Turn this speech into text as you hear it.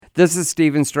This is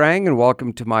Stephen Strang, and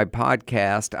welcome to my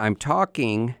podcast. I'm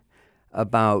talking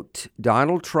about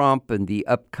Donald Trump and the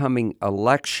upcoming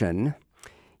election.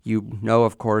 You know,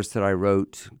 of course, that I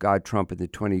wrote God, Trump, in the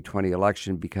 2020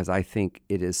 election because I think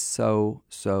it is so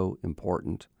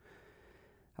important.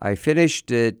 I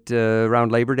finished it around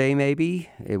Labor Day, maybe.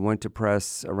 It went to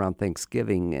press around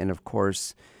Thanksgiving, and of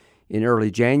course, in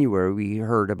early January, we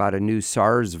heard about a new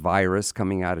SARS virus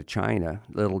coming out of China.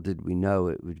 Little did we know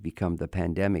it would become the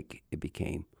pandemic it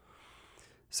became.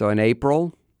 So in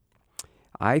April,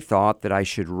 I thought that I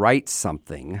should write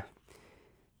something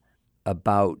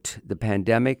about the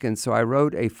pandemic, and so I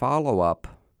wrote a follow-up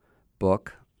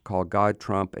book called God,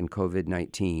 Trump, and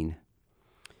COVID-19,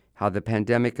 How the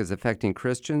Pandemic is Affecting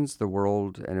Christians, the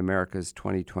World, and America's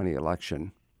 2020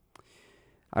 Election.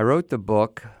 I wrote the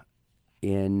book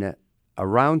in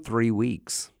around 3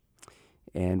 weeks,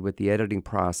 and with the editing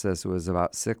process, it was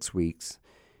about 6 weeks.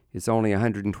 It's only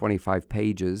 125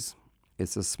 pages.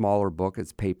 It's a smaller book.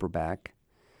 It's paperback.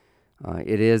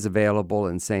 It is available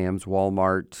in Sam's,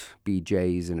 Walmart,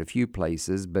 BJ's, and a few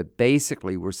places, but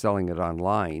basically we're selling it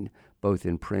online, both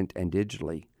in print and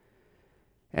digitally.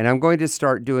 And I'm going to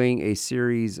start doing a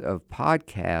series of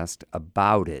podcasts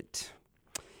about it,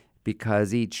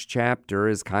 because each chapter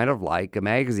is kind of like a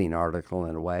magazine article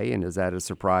in a way. And is that a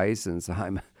surprise? Since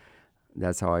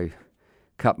that's how I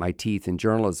cut my teeth in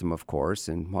journalism, of course,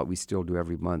 and what we still do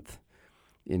every month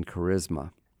in Charisma.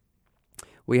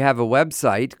 We have a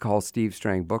website called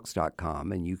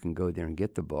stevestrangbooks.com, and you can go there and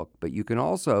get the book. But you can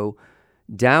also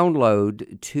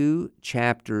download 2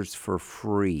 chapters for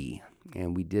free.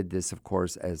 And we did this, of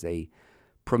course, as a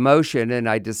promotion. And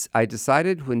I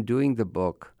decided when doing the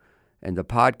book and the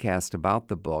podcast about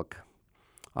the book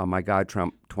on my God,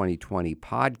 Trump 2020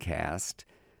 podcast,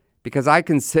 because I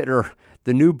consider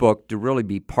the new book to really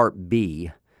be part B.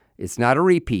 It's not a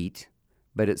repeat,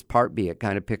 but it's part B. It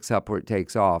kind of picks up where it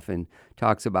takes off and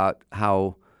talks about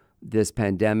how this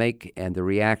pandemic and the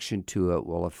reaction to it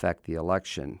will affect the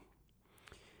election.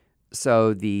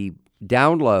 So the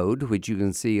download, which you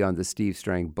can see on the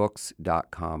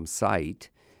stevestrangbooks.com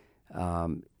site,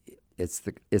 it's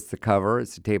the cover,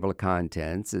 it's the table of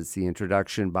contents, it's the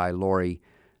introduction by Lori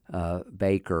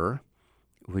Baker,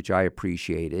 which I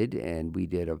appreciated, and we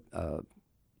did an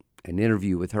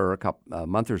interview with her a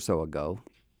month or so ago.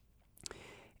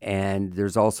 And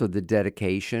there's also the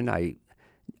dedication. I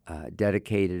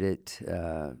dedicated it.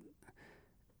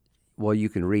 Well, you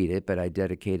can read it, but I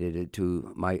dedicated it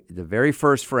to the very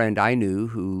first friend I knew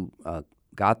who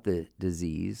got the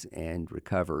disease and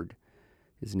recovered.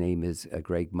 His name is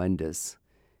Greg Mundis,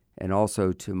 and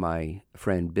also to my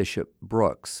friend Bishop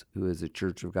Brooks, who is a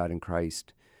Church of God in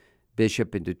Christ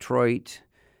bishop in Detroit,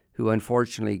 who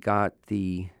unfortunately got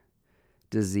the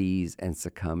disease and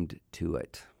succumbed to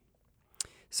it.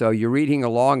 So you're reading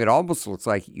along. It almost looks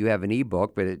like you have an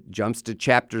ebook, but it jumps to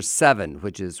chapter 7,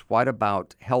 which is what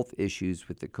about health issues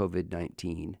with the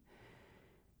COVID-19?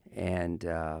 And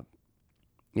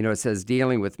it says,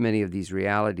 dealing with many of these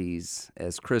realities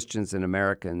as Christians and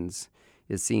Americans,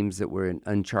 it seems that we're in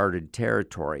uncharted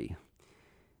territory.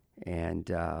 And,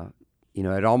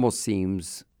 it almost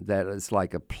seems that it's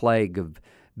like a plague of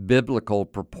biblical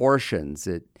proportions.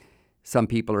 Some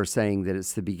people are saying that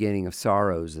it's the beginning of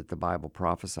sorrows that the Bible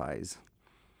prophesies.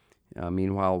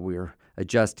 Meanwhile, we're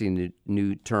adjusting to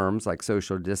new terms like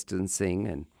social distancing,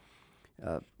 and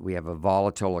we have a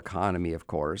volatile economy, of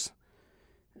course.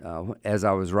 As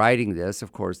I was writing this,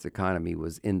 of course, the economy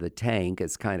was in the tank.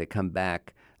 It's kind of come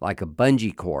back like a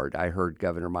bungee cord. I heard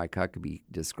Governor Mike Huckabee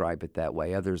describe it that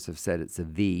way. Others have said it's a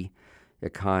V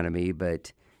economy,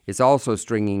 but it's also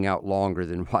stringing out longer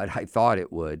than what I thought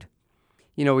it would.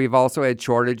 We've also had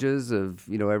shortages of,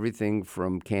 everything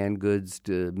from canned goods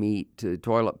to meat to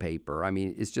toilet paper.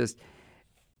 It's just,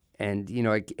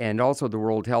 and also the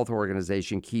World Health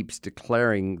Organization keeps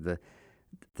declaring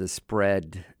the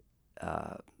spread.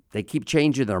 They keep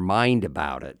changing their mind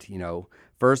about it.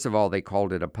 First of all, they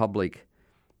called it a public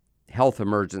health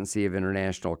emergency of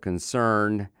international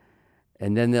concern,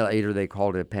 and then later they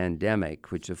called it a pandemic,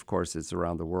 which of course is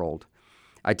around the world.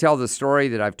 I tell the story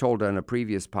that I've told on a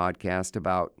previous podcast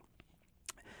about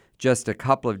just a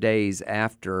couple of days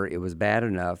after it was bad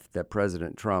enough that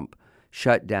President Trump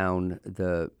shut down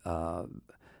the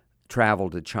travel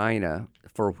to China,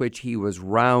 for which he was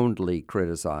roundly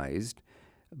criticized,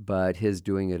 but his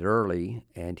doing it early,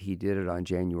 and he did it on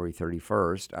January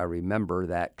 31st. I remember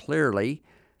that clearly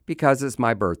because it's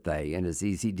my birthday, and it's an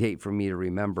easy date for me to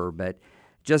remember. But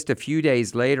just a few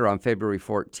days later, on February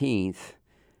 14th,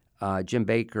 Jim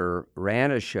Bakker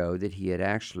ran a show that he had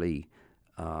actually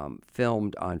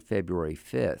filmed on February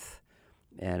 5th.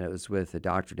 and it was with a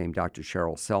doctor named Dr.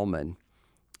 Cheryl Selman.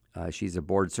 She's a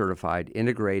board-certified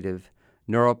integrative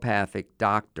neuropathic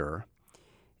doctor,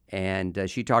 and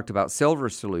she talked about Silver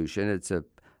Solution. It's a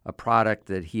product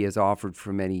that he has offered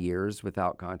for many years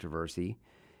without controversy,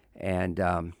 and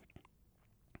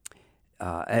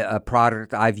a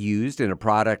product I've used, and a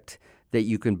product that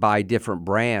you can buy different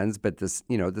brands, but this,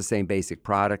 the same basic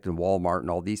product in Walmart and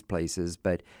all these places.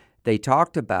 But they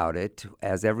talked about it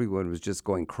as everyone was just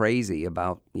going crazy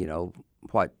about,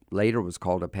 what later was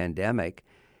called a pandemic.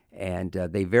 And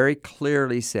they very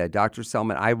clearly said, Dr.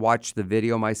 Selman, I watched the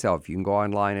video myself. You can go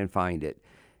online and find it.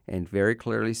 And very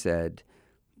clearly said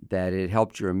that it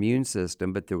helped your immune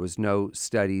system, but there was no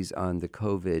studies on the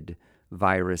COVID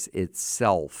virus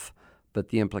itself. But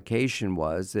the implication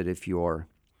was that if your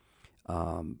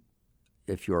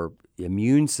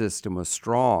immune system was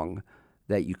strong,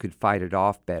 that you could fight it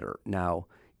off better. Now,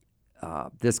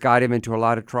 this got him into a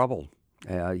lot of trouble.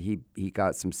 He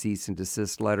got some cease and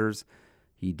desist letters.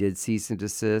 He did cease and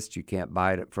desist. You can't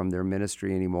buy it from their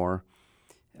ministry anymore.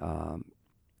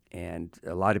 And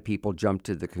a lot of people jumped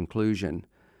to the conclusion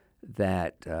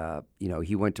that,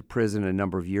 he went to prison a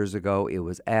number of years ago. It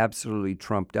was absolutely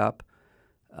trumped up.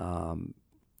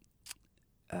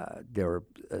 There were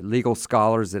legal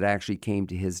scholars that actually came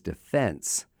to his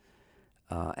defense.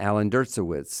 Alan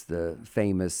Dershowitz, the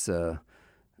famous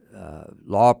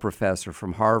law professor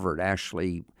from Harvard,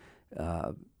 actually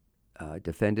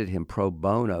defended him pro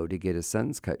bono to get his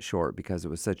sentence cut short because it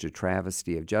was such a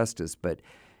travesty of justice. But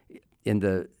in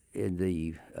the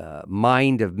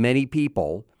mind of many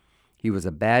people, he was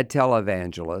a bad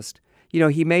televangelist.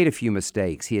 He made a few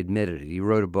mistakes. He admitted it. He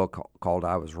wrote a book called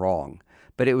I Was Wrong.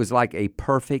 But it was like a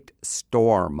perfect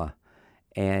storm,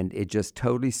 and it just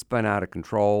totally spun out of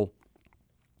control.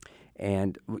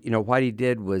 And, what he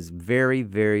did was very,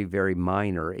 very, very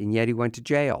minor, and yet he went to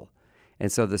jail.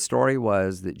 And so the story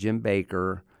was that Jim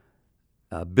Bakker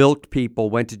bilked people,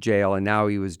 went to jail, and now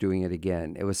he was doing it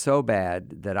again. It was so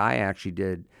bad that I actually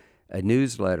did a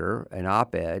newsletter, an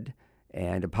op-ed,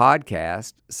 and a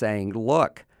podcast saying,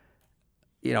 look,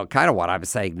 kind of what I'm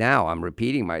saying now, I'm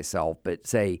repeating myself, but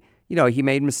say, he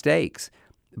made mistakes,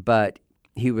 but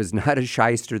he was not a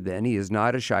shyster then. He is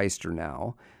not a shyster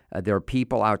now. There are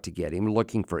people out to get him,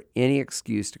 looking for any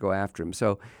excuse to go after him.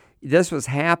 So this was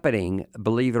happening,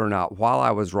 believe it or not, while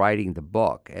I was writing the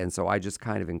book, and so I just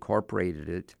kind of incorporated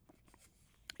it.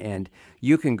 And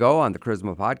you can go on the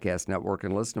Charisma Podcast Network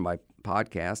and listen to my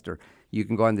podcast, or you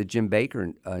can go on the Jim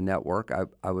Bakker Network.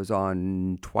 I was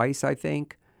on twice, I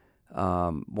think.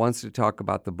 Once to talk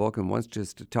about the book and once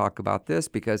just to talk about this,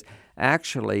 because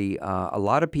actually a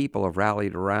lot of people have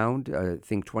rallied around. I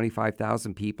think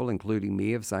 25,000 people, including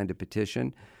me, have signed a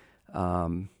petition.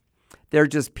 They're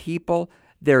just people.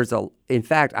 In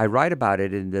fact, I write about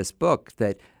it in this book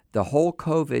that the whole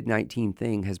COVID-19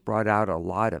 thing has brought out a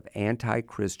lot of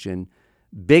anti-Christian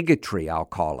bigotry, I'll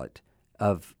call it,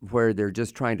 of where they're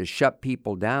just trying to shut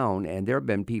people down. And there have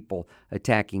been people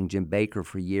attacking Jim Bakker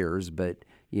for years, but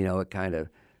it kind of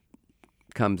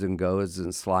comes and goes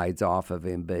and slides off of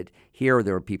him. But here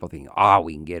there are people thinking,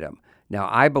 we can get him. Now,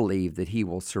 I believe that he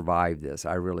will survive this.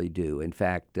 I really do. In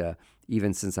fact,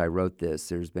 even since I wrote this,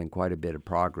 there's been quite a bit of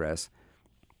progress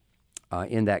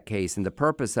in that case. And the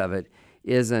purpose of it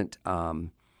isn't,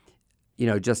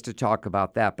 just to talk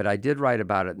about that. But I did write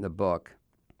about it in the book.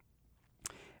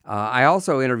 I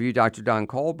also interviewed Dr. Don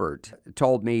Colbert.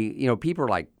 Told me, people are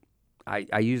like,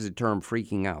 I use the term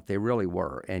freaking out. They really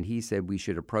were. And he said we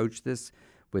should approach this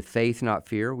with faith, not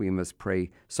fear. We must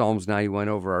pray Psalms 91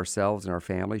 over ourselves and our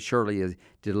family. Surely it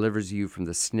delivers you from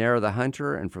the snare of the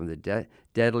hunter and from the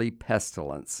deadly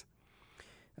pestilence.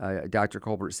 Dr.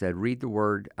 Colbert said, read the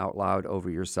word out loud over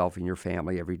yourself and your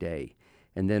family every day,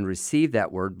 and then receive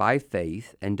that word by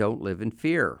faith and don't live in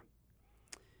fear.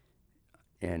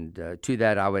 And to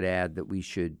that, I would add that we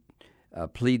should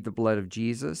plead the blood of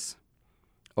Jesus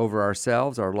over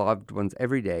ourselves, our loved ones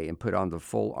every day, and put on the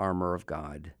full armor of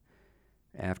God.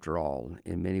 After all,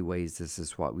 in many ways, this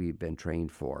is what we've been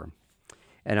trained for.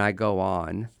 And I go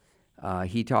on.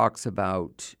 He talks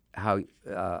about how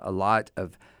a lot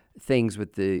of things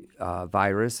with the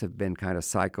virus have been kind of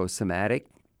psychosomatic.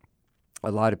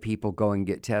 A lot of people go and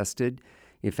get tested.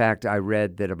 In fact, I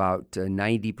read that about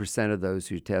 90% of those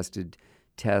who tested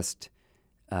test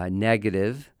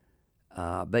negative.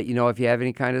 But, if you have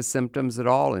any kind of symptoms at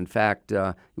all, in fact,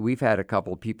 we've had a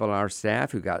couple of people on our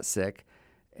staff who got sick,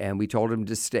 and we told them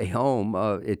to stay home.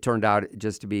 It turned out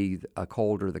just to be a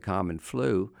cold or the common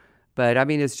flu. But,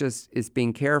 it's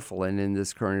being careful, and in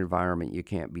this current environment, you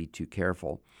can't be too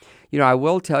careful. I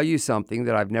will tell you something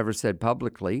that I've never said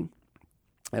publicly,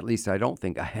 at least I don't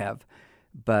think I have,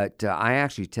 But I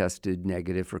actually tested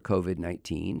negative for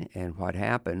COVID-19, and what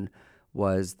happened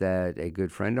was that a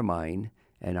good friend of mine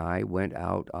and I went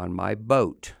out on my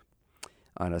boat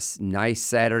on a nice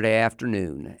Saturday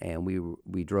afternoon, and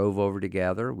we drove over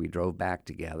together. We drove back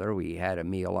together. We had a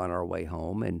meal on our way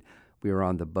home, and we were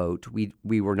on the boat.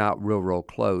 We were not real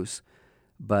close,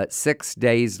 but 6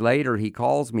 days later, he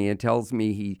calls me and tells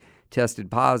me he tested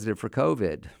positive for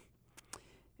COVID.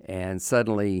 And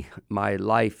suddenly, my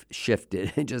life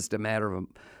shifted in just a matter of a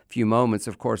few moments.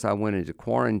 Of course, I went into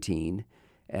quarantine,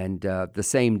 and the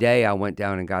same day I went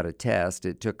down and got a test.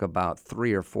 It took about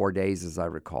 3 or 4 days, as I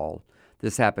recall.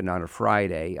 This happened on a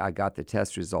Friday. I got the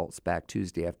test results back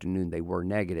Tuesday afternoon. They were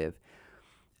negative.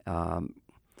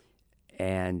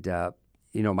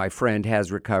 My friend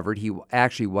has recovered. He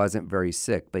actually wasn't very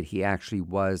sick, but he actually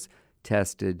was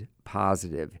tested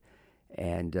positive.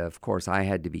 And, of course, I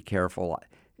had to be careful.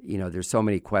 There's so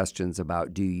many questions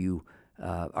about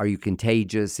are you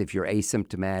contagious if you're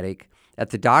asymptomatic?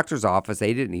 At the doctor's office,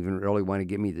 they didn't even really want to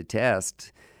give me the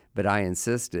test, but I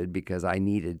insisted because I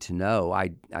needed to know.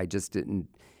 I just didn't,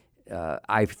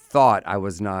 I thought I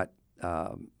was not,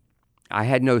 I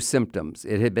had no symptoms.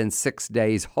 It had been 6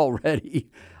 days already.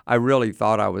 I really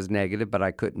thought I was negative, but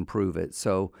I couldn't prove it.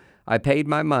 So I paid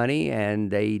my money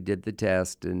and they did the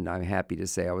test, and I'm happy to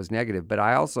say I was negative. But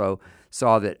I also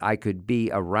saw that I could be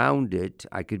around it.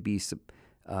 I could be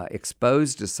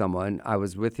exposed to someone. I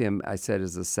was with him, I said,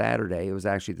 as a Saturday. It was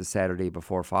actually the Saturday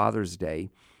before Father's Day,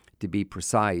 to be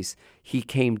precise. He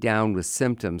came down with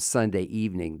symptoms Sunday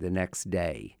evening the next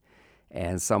day.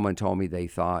 And someone told me they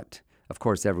thought, of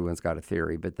course, everyone's got a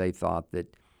theory, but they thought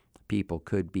that people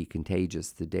could be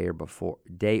contagious the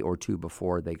day or two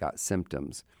before they got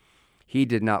symptoms. He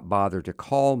did not bother to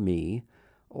call me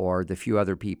or the few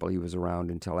other people he was around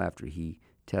until after he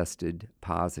tested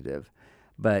positive.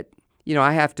 But,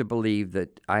 I have to believe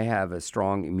that I have a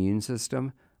strong immune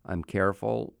system. I'm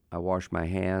careful. I wash my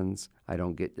hands. I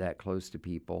don't get that close to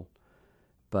people.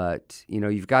 But,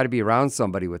 you've got to be around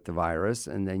somebody with the virus,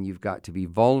 and then you've got to be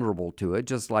vulnerable to it,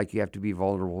 just like you have to be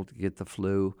vulnerable to get the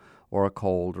flu or a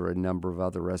cold or a number of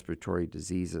other respiratory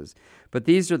diseases. But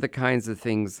these are the kinds of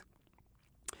things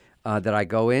that I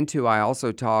go into. I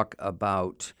also talk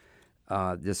about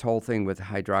this whole thing with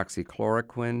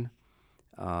hydroxychloroquine,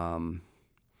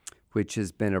 which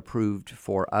has been approved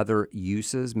for other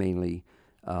uses, mainly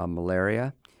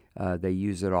malaria. They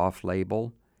use it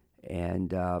off-label.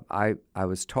 And I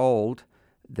was told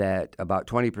that about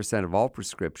 20% of all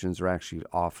prescriptions are actually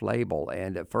off-label.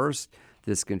 And at first,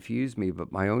 this confused me,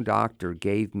 but my own doctor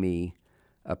gave me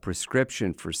a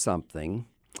prescription for something,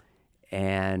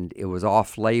 and it was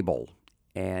off-label.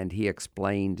 And he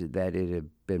explained that it had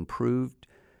been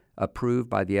approved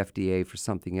by the FDA for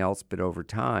something else, but over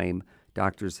time,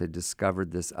 doctors had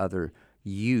discovered this other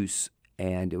use,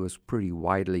 and it was pretty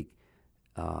widely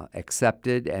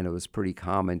accepted, and it was pretty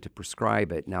common to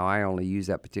prescribe it. Now, I only use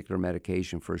that particular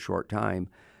medication for a short time,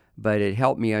 but it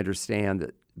helped me understand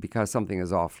that because something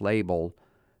is off-label,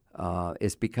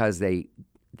 it's because they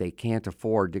can't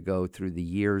afford to go through the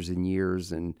years and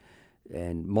years and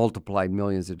multiplied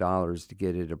millions of dollars to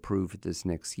get it approved at this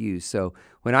next use. So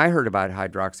when I heard about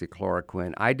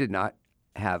hydroxychloroquine, I did not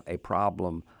have a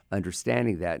problem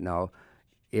understanding that. Now,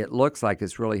 it looks like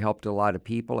it's really helped a lot of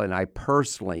people, and I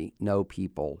personally know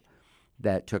people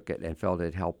that took it and felt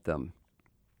it helped them.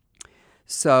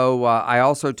 So I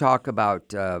also talk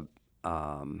about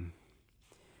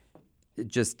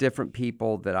just different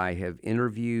people that I have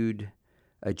interviewed.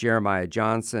 Jeremiah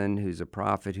Johnson, who's a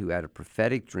prophet who had a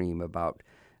prophetic dream about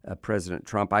President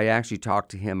Trump. I actually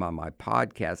talked to him on my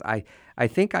podcast. I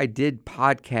think I did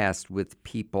podcast with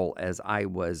people as I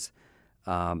was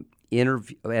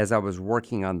as I was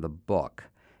working on the book,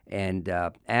 and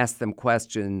asked them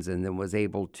questions, and then was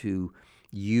able to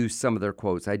use some of their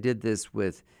quotes. I did this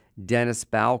with Dennis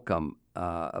Balcom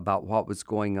about what was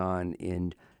going on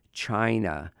in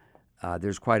China.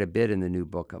 There's quite a bit in the new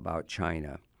book about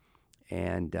China.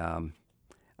 And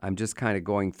I'm just kind of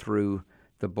going through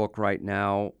the book right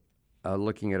now,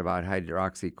 looking at about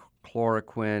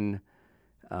hydroxychloroquine.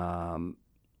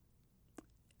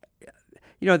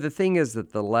 The thing is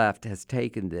that the left has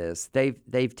taken this.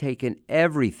 They've taken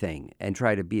everything and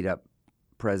tried to beat up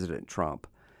President Trump.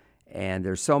 And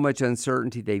there's so much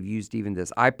uncertainty, they've used even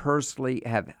this. I personally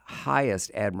have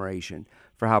highest admiration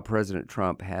for how President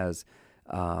Trump has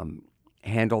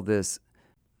handled this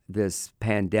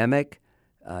pandemic.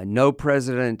 No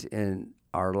president in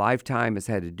our lifetime has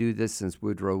had to do this since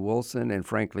Woodrow Wilson, and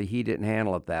frankly, he didn't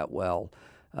handle it that well.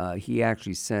 He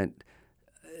actually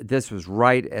this was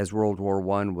right as World War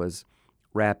I was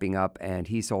wrapping up, and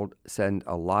he sent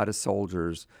a lot of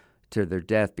soldiers to their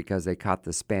death because they caught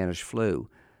the Spanish flu.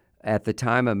 At the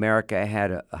time, America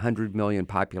had a 100 million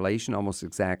population, almost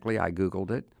exactly. I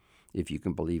Googled it, if you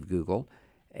can believe Google.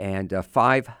 And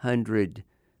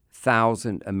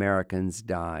 500,000 Americans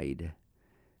died.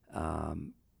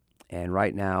 And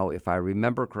right now, if I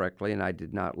remember correctly, and I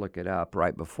did not look it up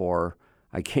right before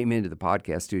I came into the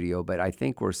podcast studio, but I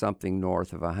think we're something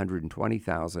north of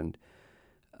 120,000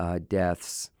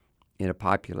 deaths in a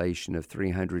population of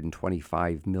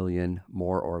 325 million,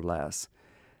 more or less.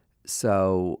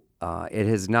 So it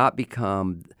has not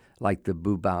become like the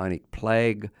bubonic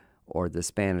plague or the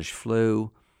Spanish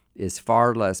flu. Is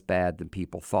far less bad than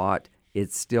people thought.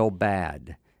 It's still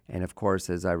bad. And of course,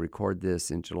 as I record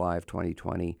this in July of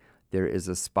 2020, there is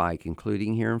a spike,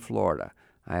 including here in Florida.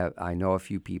 I know a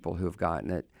few people who have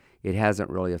gotten it. It hasn't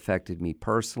really affected me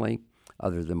personally,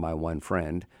 other than my one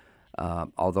friend,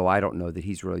 although I don't know that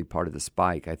he's really part of the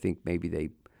spike. I think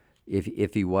maybe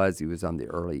if he was on the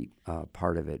early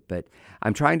part of it. But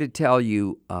I'm trying to tell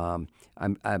you, I'm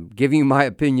giving you my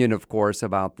opinion, of course,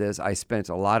 about this. I spent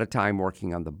a lot of time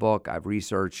working on the book. I've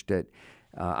researched it.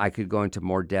 I could go into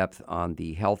more depth on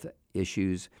the health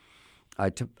issues.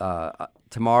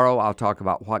 Tomorrow I'll talk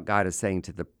about what God is saying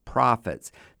to the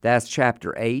prophets. That's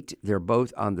chapter 8. They're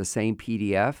both on the same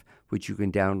PDF, which you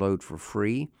can download for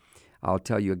free. I'll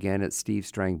tell you again at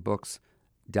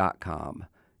stevestrangbooks.com.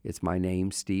 It's my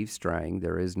name, Steve Strang.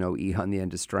 There is no E on the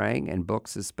end of Strang, and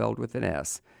books is spelled with an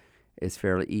S. It's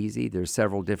fairly easy. There's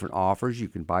several different offers. You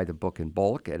can buy the book in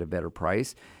bulk at a better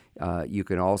price. You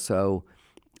can also,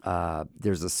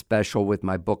 there's a special with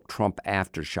my book, Trump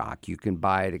Aftershock. You can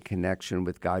buy it in connection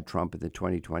with God Trump in the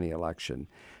 2020 election.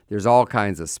 There's all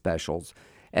kinds of specials.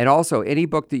 And also, any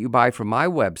book that you buy from my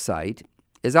website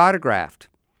is autographed.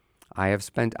 I have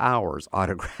spent hours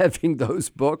autographing those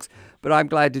books, but I'm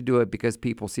glad to do it because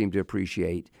people seem to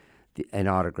appreciate an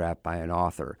autograph by an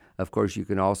author. Of course, you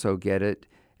can also get it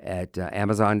at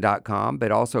Amazon.com,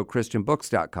 but also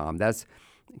ChristianBooks.com. That's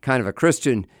kind of a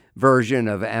Christian version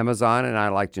of Amazon, and I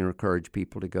like to encourage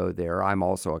people to go there. I'm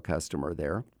also a customer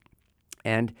there.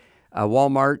 And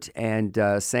Walmart and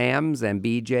Sam's and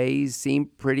BJ's seem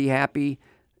pretty happy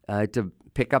to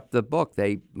pick up the book.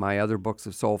 My other books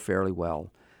have sold fairly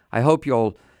well. I hope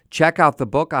you'll check out the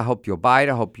book. I hope you'll buy it.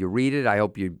 I hope you read it. I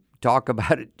hope you talk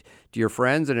about it to your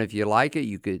friends. And if you like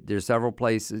it, there's several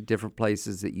different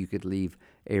places that you could leave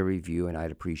a review, and I'd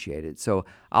appreciate it. So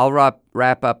I'll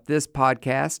wrap up this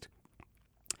podcast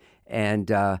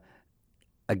and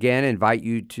again, invite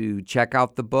you to check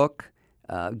out the book.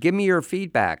 Give me your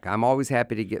feedback. I'm always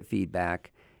happy to get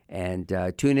feedback. And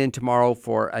tune in tomorrow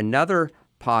for another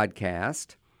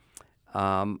podcast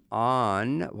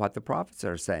on what the prophets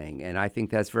are saying. And I think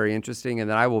that's very interesting. And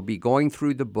then I will be going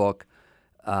through the book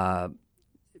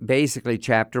basically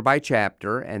chapter by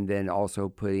chapter and then also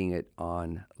putting it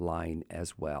online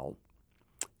as well.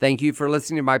 Thank you for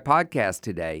listening to my podcast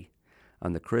today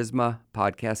on the Charisma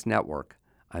Podcast Network.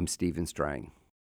 I'm Stephen Strang.